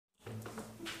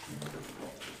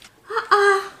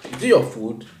Is it your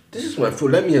food? This is my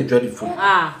food. Let me enjoy the food.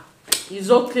 Ah,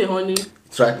 it's okay, honey.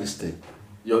 Try this thing.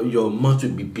 Your mouth will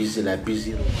be busy like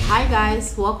busy. Hi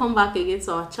guys, welcome back again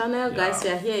to our channel. Guys, we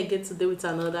are here again today with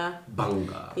another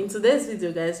banger. In today's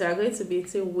video, guys, we are going to be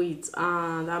eating wheat,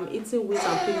 and I'm eating wheat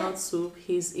and peanut soup.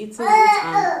 He's eating wheat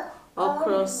and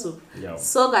okra soup.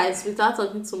 So guys, without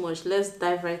talking too much, let's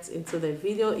dive right into the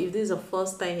video. If this is the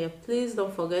first time here, please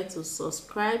don't forget to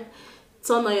subscribe,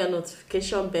 turn on your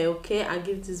notification bell, okay, and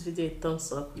give this video a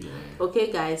thumbs up.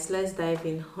 Okay guys, let's dive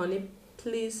in. Honey,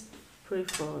 please pray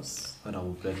for us. Father,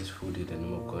 we bless this food in the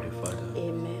name of God the Father.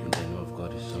 Amen. In the name of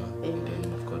God the Son. Amen. In the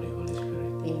name of God the Holy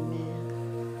Spirit.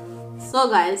 Amen. So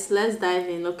guys, let's dive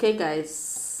in. Okay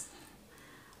guys,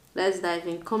 let's dive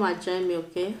in. Come and join me,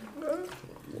 okay?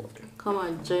 Come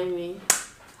and join me.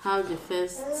 Have the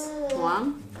first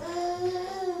one.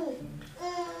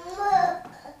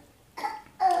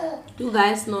 You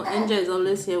guys know Angel is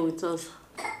always here with us.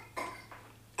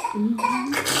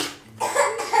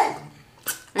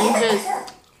 Angel is...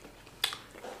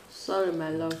 Sorry, my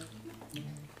love.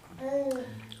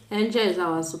 Angel is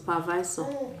our supervisor.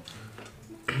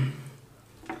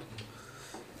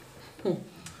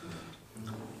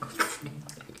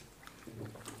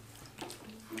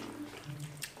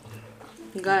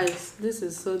 Guys, this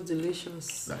is so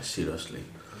delicious. Like, seriously.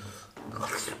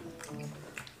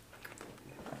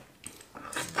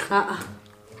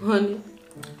 Honey,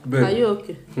 Babe, are you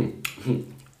okay?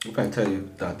 if I tell you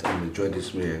that I'm enjoying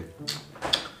this meal,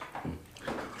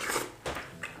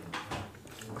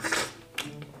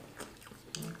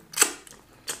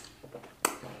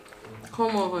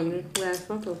 Come on, honey. We are in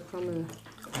front of camera.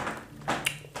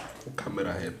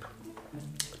 camera help.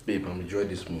 Babe, I'm enjoying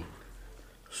this meal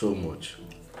so much.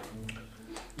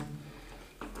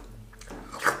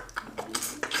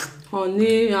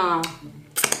 Honey,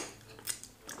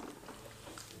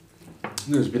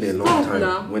 It's been a long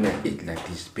time when I eat like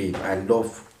this, babe. I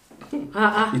love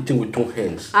eating with two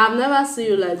hands. I've never seen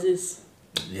you like this.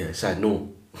 Yes, I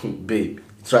know. Babe,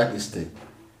 try this thing.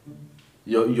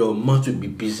 Your mouth will be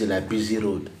busy like busy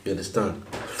road. You understand?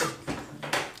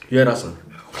 You hear that son?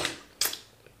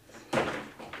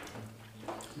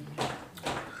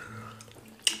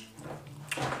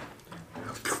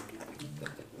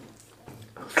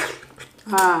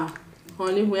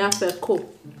 Honey, we have a cook.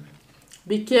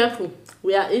 Be careful.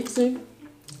 We are eating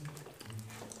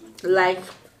like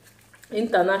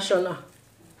international.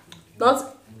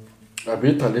 Not I'll be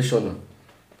international.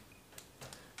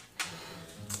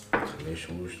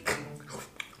 International.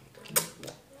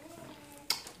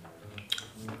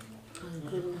 my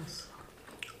goodness.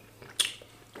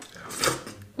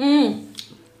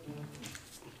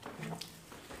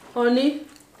 Honey,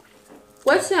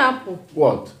 what's happened?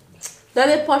 What? That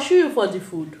they pursue you for the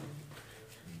food.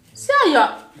 See how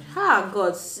you're...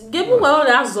 God. Give me one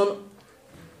last zone.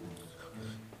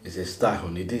 It's a style,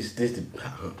 honey. This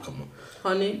come on.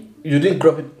 Honey. You didn't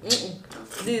grab it?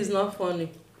 This is not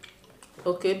funny.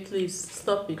 Okay, please,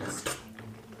 stop it.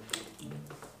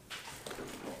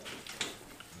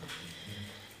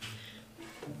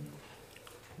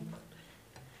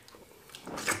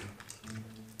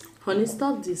 Honey,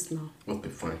 stop this now. Okay,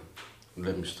 fine.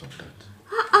 Let me stop that.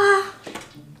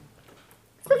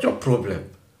 What's your problem?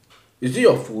 Is it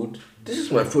your food? This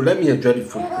is my food. Let me enjoy the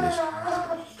food, please.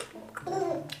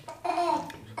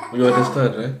 You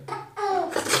understand, right?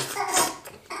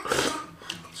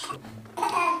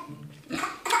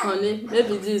 Honey,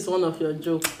 maybe this is one of your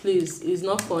jokes. Please, it's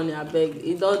not funny, I beg.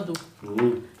 It don't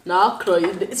do. Now cry.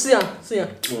 See ya.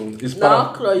 It's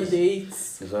now cry, they eat.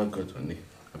 It's not good, honey.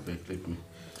 I beg, leave me.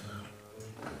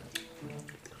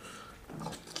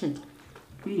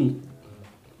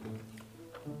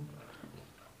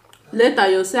 Later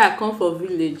you'll say I come from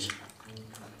village.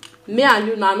 Me and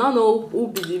you now, I don't know who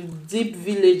be the deep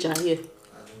villager here.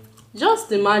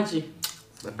 Just imagine.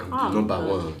 I'm the number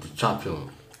one, the champion.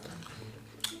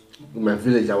 In my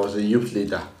village, I was a youth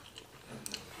leader.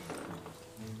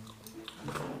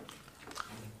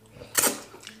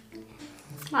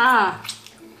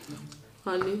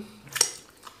 Honey.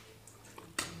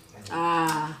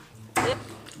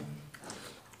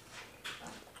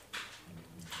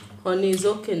 Honey, it's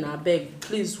okay now, beg.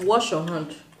 Please wash your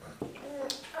hand.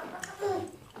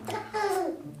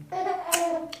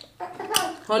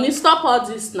 Honey, stop all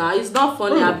this now. It's not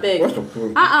funny, I beg. What's the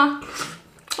problem?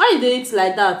 Why you dey eat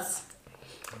like that?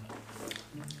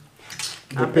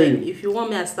 I beg, if you want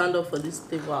me to stand up for this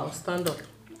table, I'll stand up.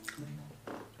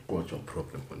 What's your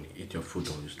problem, honey? Eat your food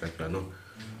on. It's like you're not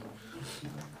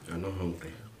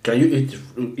hungry. Can you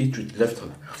eat with left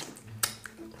hand?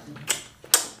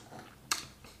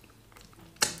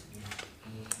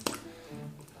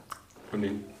 I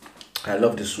mean, I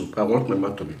love the soup. I want my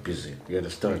mouth to be busy. You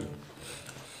understand?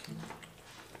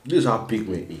 This is how pig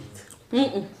may eat.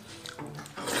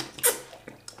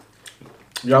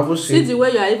 You haven't seen. See the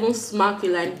way you are even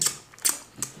smacking like.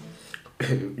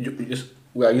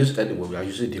 We are using anyway. We are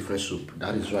using different soup.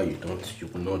 That is why you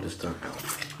will not understand.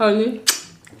 Honey,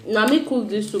 now me cook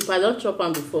this soup. I don't chop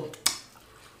am before.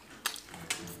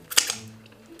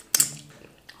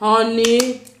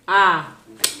 Honey,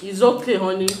 it's okay,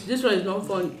 honey. This one is not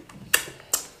funny.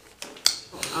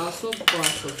 I'll soon go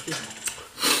out of here.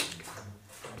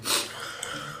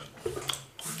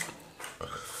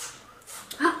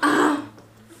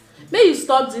 May you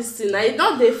stop this thing. It's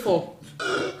not there for.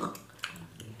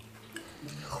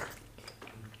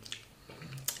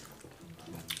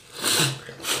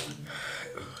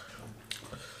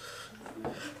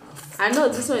 I know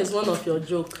this one is one of your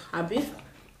joke, Abi.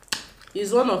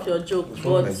 It's one of your jokes. It's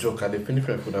not my joke. I dey finish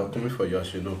my food. I'm coming for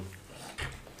yours, you know.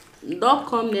 Don't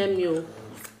come near me.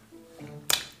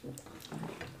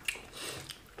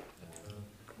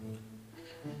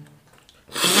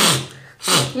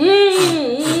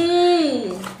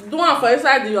 Do one for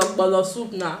inside your bottle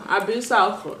soup now. I've been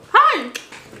south. Hi!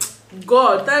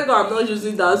 God, thank God I'm not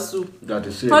using that soup. That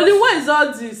is it. Honey, what is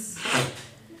all this?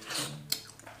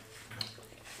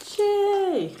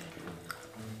 Chey.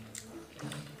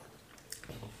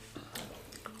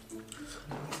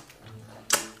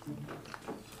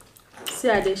 See,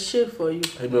 I dey shave for you.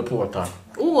 Let me open water.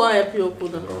 Who will help you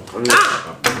open them?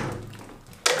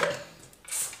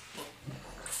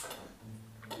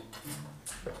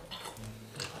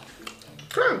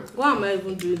 Why am I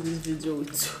even doing this video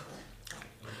with you?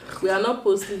 We are not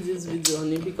posting this video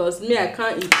on it because me, I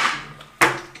can't eat.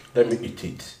 Let me eat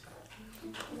it.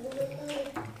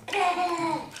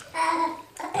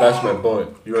 That's my boy.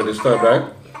 You understand,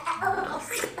 right?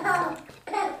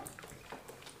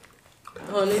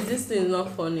 Honey, this thing is not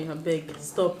funny. I beg.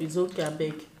 Stop. It's okay. I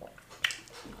beg.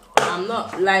 I'm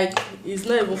not like it's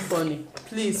not even funny.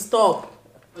 Please stop.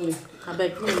 Honey, I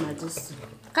beg. Give me my juice.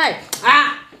 Kai.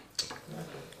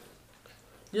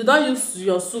 You don't use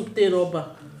your soup take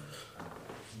rubber.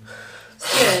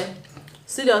 Yeah.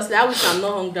 Seriously, I wish I'm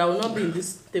not hungry. I will not be in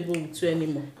this table with you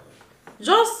anymore.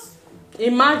 Just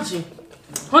imagine.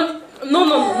 Honey, no,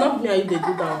 not me and you they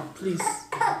do that one, please.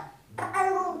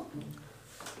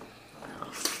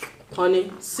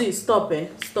 Honey, see, stop,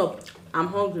 stop. I'm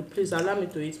hungry, please allow me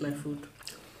to eat my food.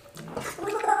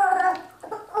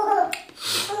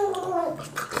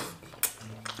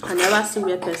 I never see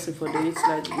where person for the eat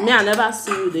like this. Me, I never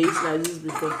see you they eat like this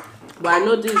before. But I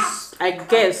know this, I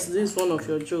guess this is one of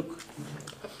your joke.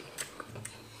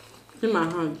 In my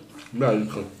hand. No, you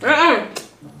can.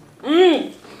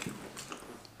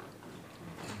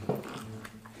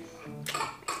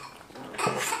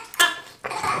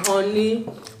 Honey.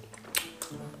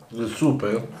 The soup,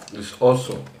 is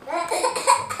awesome.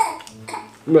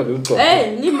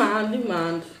 Hey, leave my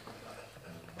hand.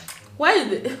 Why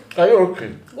is it? Are you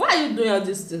okay? Why are you doing all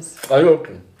these things? Are you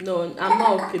okay? No, I'm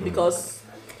not okay because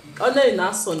other than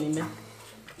that sunny man.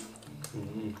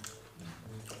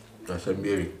 That's a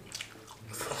berry.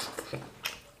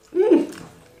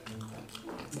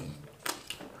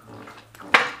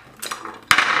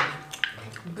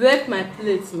 Break my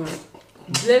plate, man.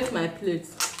 Break my plate.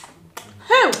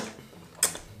 Hey!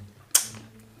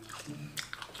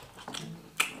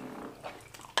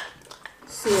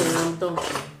 See, I'm done.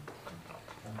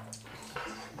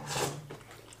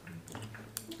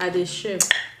 I dey shame,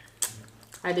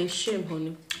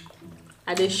 honey.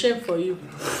 I dey shame for you.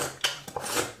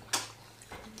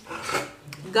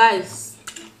 Guys,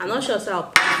 I'm not sure I'll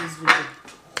post this video.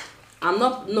 I'm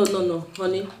not, no,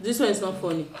 honey. This one is not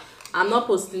funny. I'm not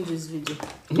posting this video.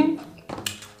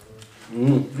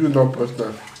 You not post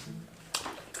that.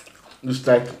 Just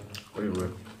like, anyway.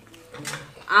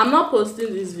 I'm not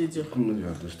posting this video.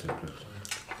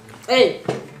 Hey,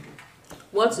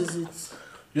 what is it?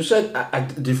 You said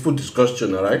the food is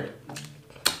question, alright?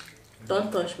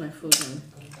 Don't touch my food, man.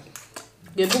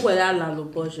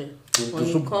 When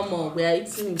you come on, we are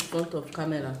eating in front of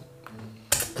camera.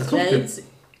 We are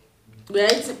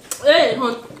eating. Hey,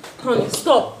 honey,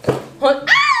 stop. Honey, don't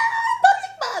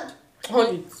look bad.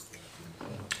 Honey.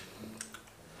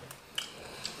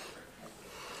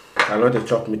 I know they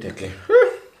chop meat again.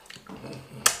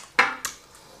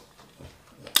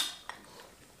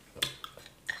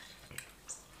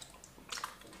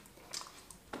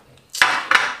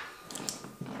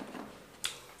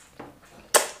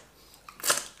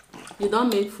 You don't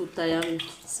make food tire me.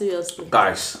 Seriously.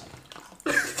 Guys.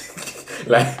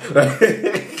 like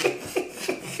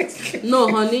No,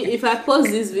 honey, if I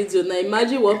post this video now,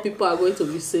 imagine what people are going to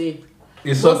be saying.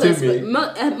 insulting me.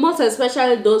 Most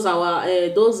especially those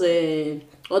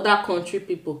other country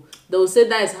people. They will say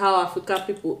that is how African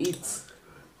people eat.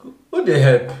 What the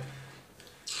heck?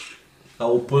 I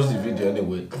will post the video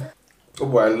anyway. Oh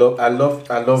boy, I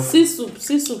love Sea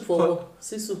soup for what?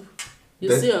 Sea soup.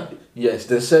 You see her? Yes,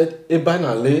 they said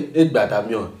Ebanale,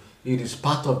 Egbadamion. It is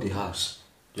part of the house.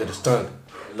 You understand?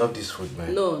 I love this food,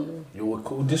 man. No. You will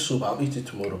cook this soup, I'll eat it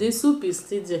tomorrow. This soup is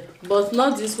still there. But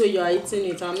not this way you are eating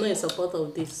it. I'm not in support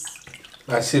of this.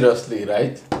 Seriously,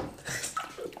 right?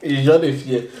 You just a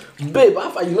fear. Babe,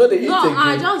 after you know they eat again. No,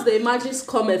 I just the imagine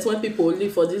comments when people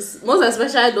live for this. Most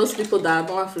especially those people that are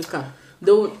not African.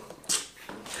 They would...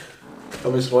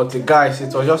 Tell me something, guys,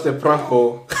 it was just a prank.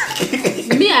 Oh.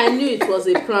 Me, I knew it was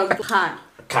a prank.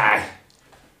 Hi.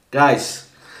 Guys,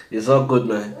 it's all good,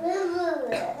 man.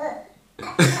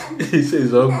 He says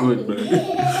it's all good, man.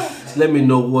 Let me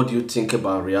know what you think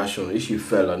about reaction, if you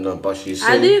fell or not. But she said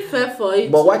I didn't fall for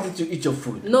it. But why did you eat your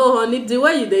food? No, honey, the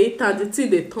way you dey eat and the thing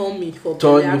they turn me for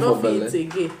belly. I don't feel it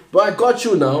again. But I got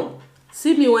you now.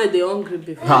 See me when they hungry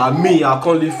before. Me, I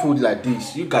can't leave food like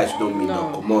this. You guys know me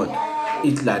now. Come on.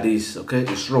 Eat like this, okay?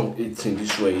 It's wrong eating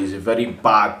this way. It's a very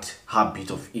bad habit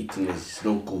of eating. It's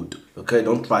not good. Okay,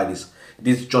 don't try this.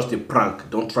 This is just a prank.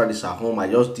 Don't try this at home. I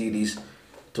just did this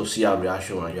to see our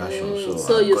reaction and reaction.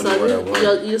 So you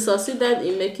succeeded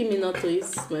in making me not to eat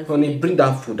my food. Honey, bring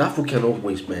that food. That food cannot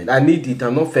waste, man. I need it.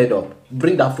 I'm not fed up.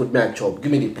 Bring that food, man. Chop.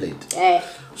 Give me the plate.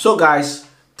 So, guys,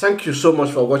 thank you so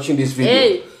much for watching this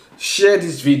video. Share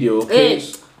this video, okay?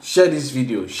 Share this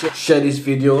video. Share this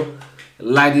video.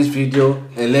 Like this video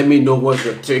and let me know what's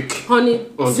your take, honey,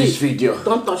 on this video.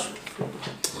 Don't touch.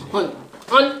 Honey,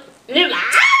 leave that.